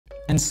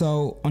And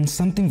so on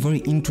something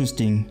very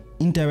interesting,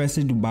 Ntaba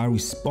YaseDubai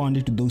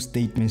responded to those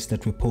statements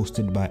that were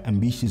posted by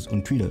Ambitiouz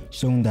on Twitter,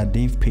 showing that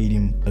they've paid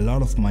him a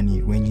lot of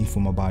money ranging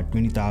from about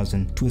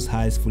 20,000 to as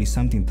high as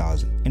 40-something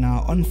thousand. And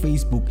now on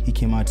Facebook, he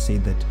came out to say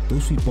that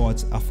those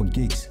reports are for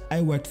gigs.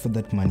 I worked for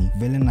that money.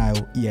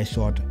 Velanayo ear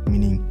short,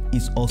 meaning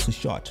it's also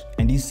short.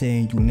 And he's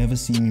saying you'll never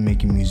see me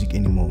making music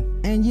anymore.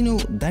 And you know,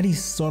 that is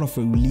sort of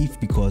a relief,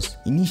 because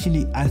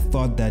initially I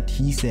thought that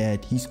he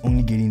said he's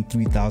only getting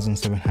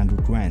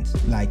 3,700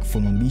 rands, like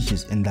from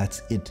Ambitiouz, and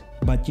that's it.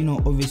 But you know,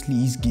 obviously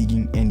he's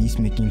gigging and he's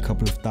making a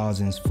couple of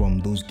thousands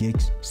from those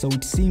gigs. So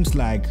it seems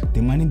like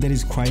the money that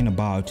he's crying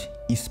about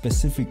is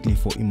specifically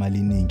for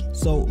Imali.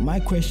 So my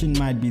question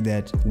might be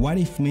that, what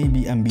if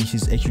maybe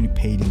Ambitiouz actually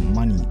paid him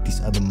money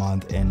this other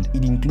month and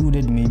it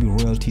included maybe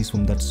royalties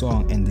from that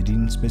song and they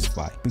didn't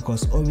specify?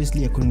 Because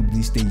obviously according to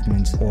these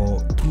statements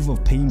or proof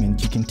of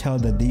payment, you can tell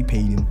that they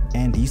paid him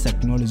and he's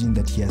acknowledging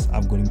that yes,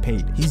 I've gotten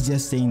paid. He's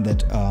just saying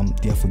that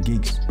they're for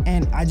gigs.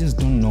 And I just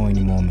don't know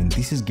anymore, man.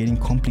 This is getting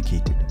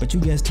complicated. But you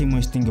guys take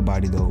much think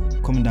about it though.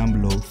 Comment down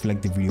below if you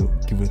like the video,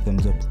 give it a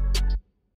thumbs up.